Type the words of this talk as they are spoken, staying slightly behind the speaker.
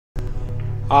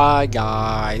Hi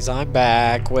guys, I'm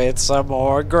back with some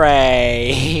more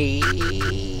Gray.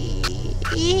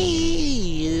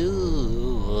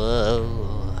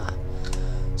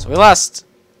 So we last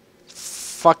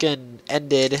fucking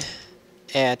ended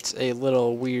at a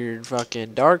little weird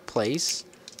fucking dark place.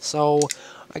 So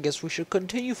I guess we should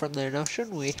continue from there now,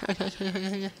 shouldn't we?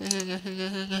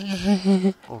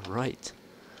 Alright.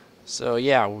 So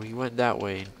yeah, we went that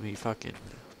way. We fucking...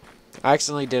 I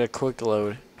accidentally did a quick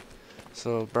load.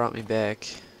 So it brought me back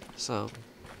some.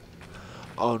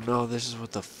 Oh no, this is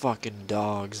with the fucking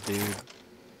dogs, dude.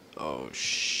 Oh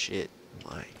shit,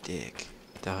 my dick.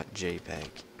 .jpg.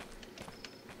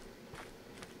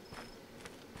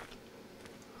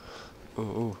 Ooh,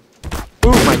 ooh.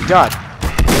 Ooh, my god!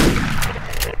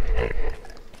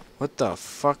 What the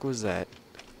fuck was that?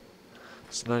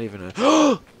 It's not even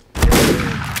a...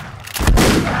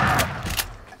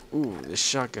 Ooh, this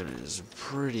shotgun is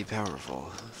pretty powerful,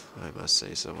 if I must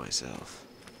say so myself.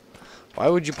 Why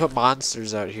would you put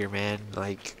monsters out here, man?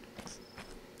 Like,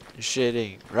 shit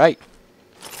ain't right.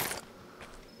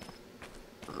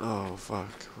 Oh,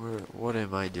 fuck. What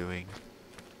am I doing?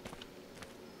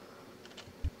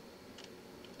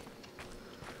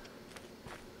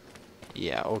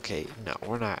 Yeah, okay. No,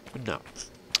 we're not. No.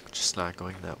 Just not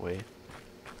going that way.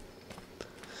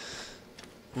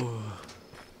 Ooh.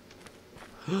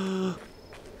 What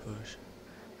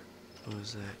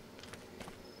was that?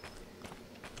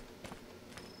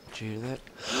 Did you hear that?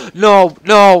 No!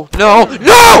 No! No! No!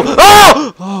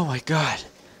 Oh! Oh my god.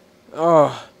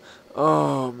 Oh.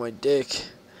 Oh, my dick.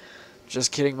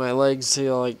 Just kidding, my legs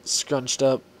feel like scrunched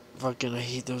up. Fucking, I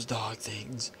hate those dog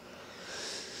things.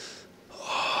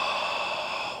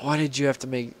 Why did you have to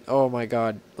make... Oh my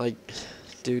god. Like,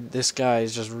 dude, this guy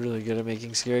is just really good at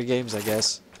making scary games, I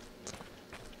guess.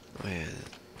 Man.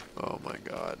 Oh my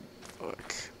god.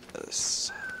 Fuck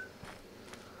this.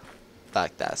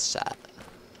 Fuck that shit.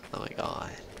 Oh my god.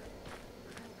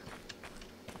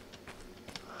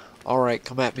 Alright,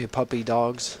 come at me, puppy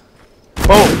dogs. Boom!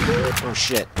 Oh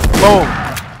shit. Boom!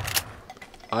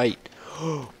 Aight.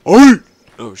 Aight!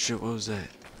 Oh shit, what was that?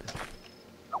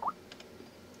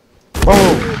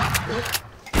 Boom!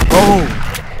 Boom!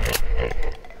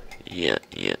 Yeah.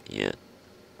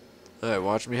 Alright,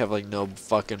 watch me have like no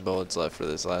fucking bullets left for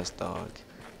this last dog.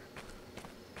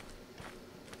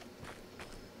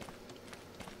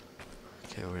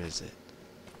 Okay, where is it?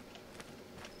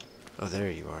 Oh, there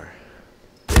you are.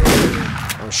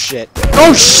 Oh shit.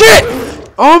 Oh shit!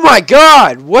 Oh my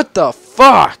god! What the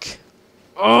fuck?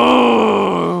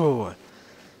 Oh!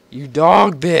 You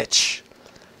dog bitch!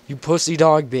 You pussy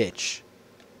dog bitch.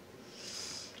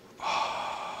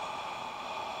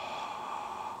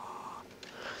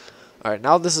 Alright,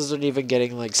 now this isn't even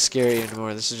getting like scary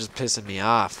anymore. This is just pissing me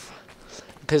off.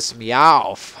 Pissing me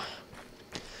off.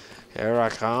 Here I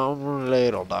come,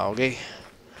 little doggy.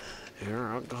 Here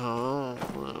I come,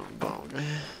 little doggy.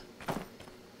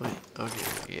 Wait, okay,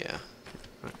 yeah.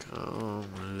 Here I come,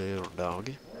 little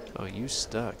doggy. Oh, you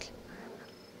stuck.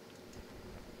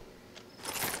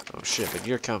 Oh shit, but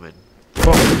you're coming.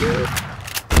 Boom!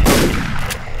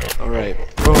 Alright,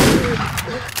 boom!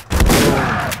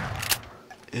 Boom!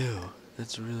 Ew,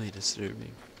 that's really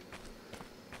disturbing.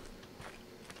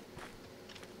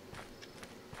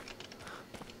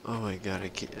 Oh my god, I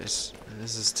can't, this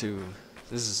is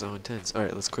so intense.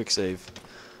 Alright, let's quick save.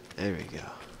 There we go.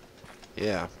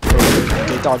 Yeah.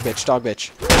 Okay, dog bitch, dog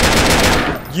bitch.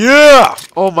 Yeah!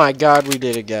 Oh my god, we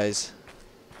did it, guys.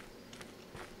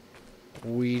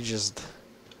 We just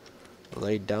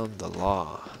laid down the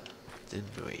law,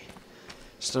 didn't we?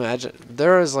 Just imagine,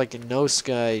 there is like no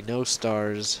sky, no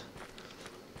stars.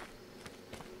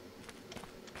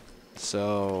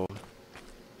 So,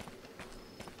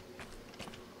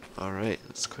 alright,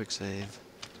 let's quick save.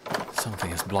 Something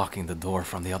is blocking the door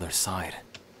from the other side.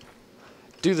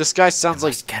 Dude, this guy sounds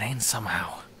like... get in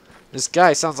somehow. This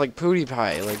guy sounds like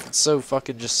PewDiePie. Like, it's so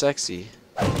fucking just sexy.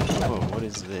 Whoa, what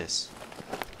is this?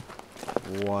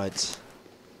 What?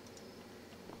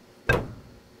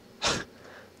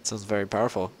 Sounds very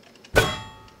powerful. Let's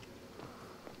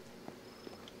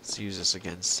use this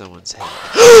against someone's head.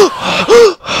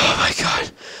 Oh my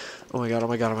god. Oh my god, oh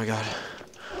my god, oh my god.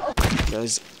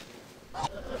 Guys.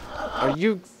 Are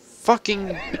you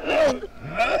fucking...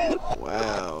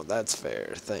 Wow, that's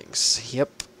fair. Thanks.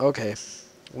 Yep. Okay.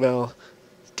 Well,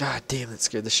 god damn, that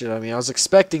scared the shit out of me. I was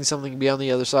expecting something to be on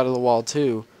the other side of the wall,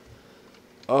 too.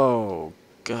 Oh,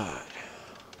 god.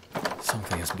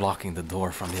 Something is blocking the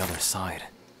door from the other side.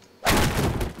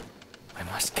 I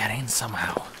must get in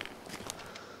somehow.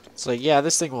 It's like, yeah,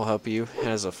 this thing will help you. It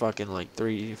has a fucking, like,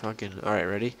 3 fucking... Alright,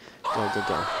 ready? Go, go,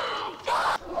 go.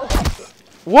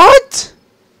 What?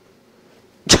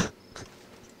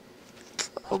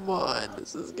 Come on,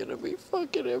 this is gonna be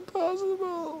fucking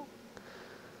impossible.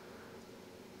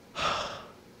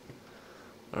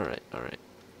 Alright, alright.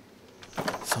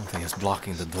 Something is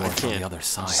blocking the door I from can't. the other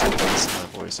side. Just listen to that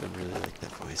voice. I really like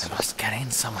that voice. I must get in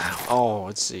somehow. Oh,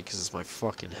 let's see, because it's my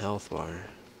fucking health bar.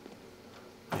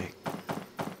 Wait.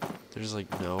 There's like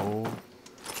no...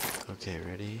 Okay,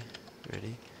 ready?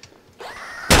 Ready?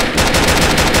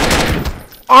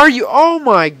 Are you? Oh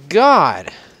my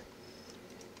god!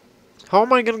 How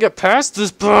am I gonna get past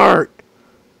this part?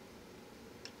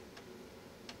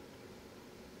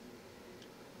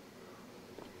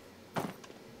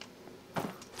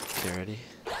 Okay, ready?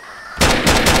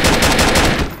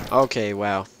 Okay,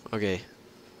 wow. Okay.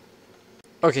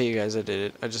 Okay, you guys, I did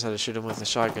it. I just had to shoot him with a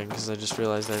shotgun because I just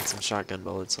realized I had some shotgun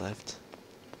bullets left.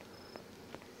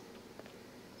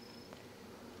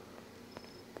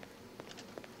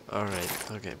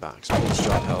 Alright, okay, box. Let's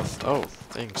drop health. Oh,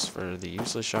 thanks for the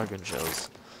useless shotgun shells.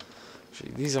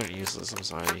 Actually, these aren't useless, I'm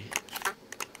sorry.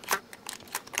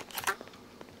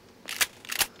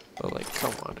 But, like,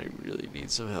 come on, I really need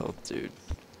some health, dude.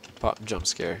 Pop, jump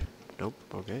scare. Nope,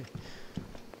 okay.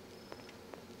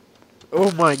 Oh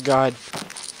my god.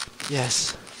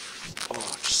 Yes.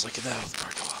 Oh, just look at that health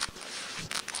bar go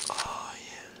up. Oh,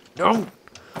 yeah. No!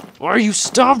 Why are you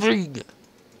stopping?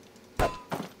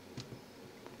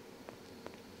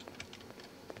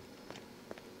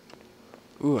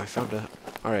 Ooh, I found a...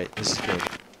 Alright, this is good.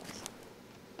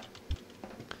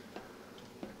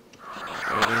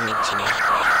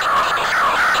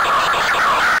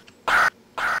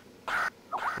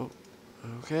 Oh,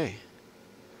 okay.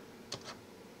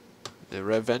 The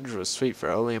revenge was sweet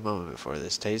for only a moment before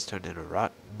this taste turned into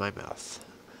rot in my mouth.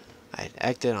 I had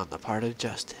acted on the part of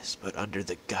justice, but under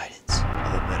the guidance of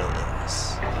a mental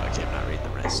illness. Oh, okay, I'm not reading the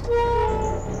rest.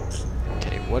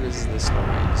 Okay, what is this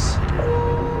noise?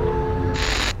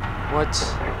 What?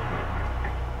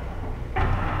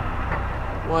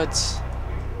 What?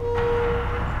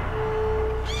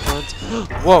 What?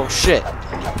 Whoa, shit!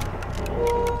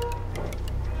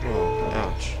 Whoa,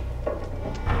 ouch.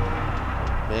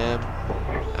 Ma'am.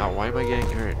 Ow, why am I getting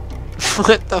hurt?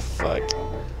 What the fuck?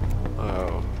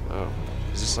 Oh, oh.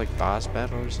 Is this like boss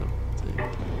battle or something?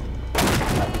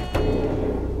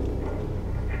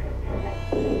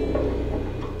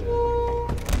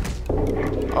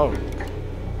 Oh.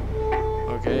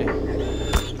 Okay.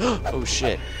 Oh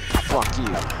shit. Fuck you.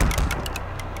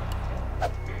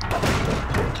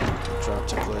 Drop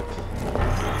to clip.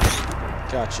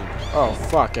 Got you. Oh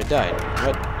fuck, I died.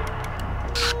 What?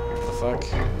 What the fuck?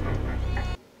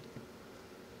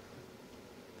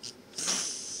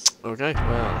 Okay,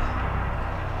 well.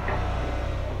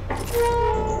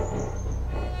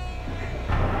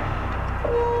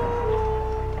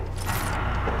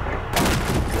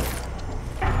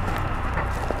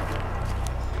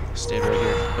 Stand right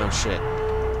here. No shit.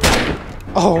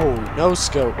 Oh, no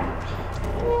scope.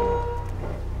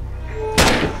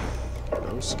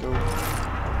 No scope.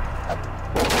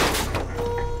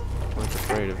 I'm like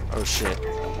afraid of. Oh shit.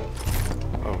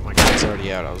 Oh my god, it's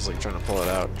already out. I was like trying to pull it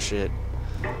out. Shit.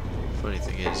 Funny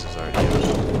thing is, it's already out.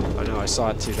 Oh no, I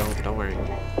saw it too. Don't worry.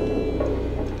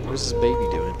 What is this baby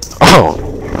doing?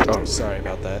 Oh, sorry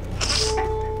about that.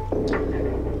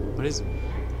 What are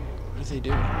they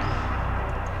doing?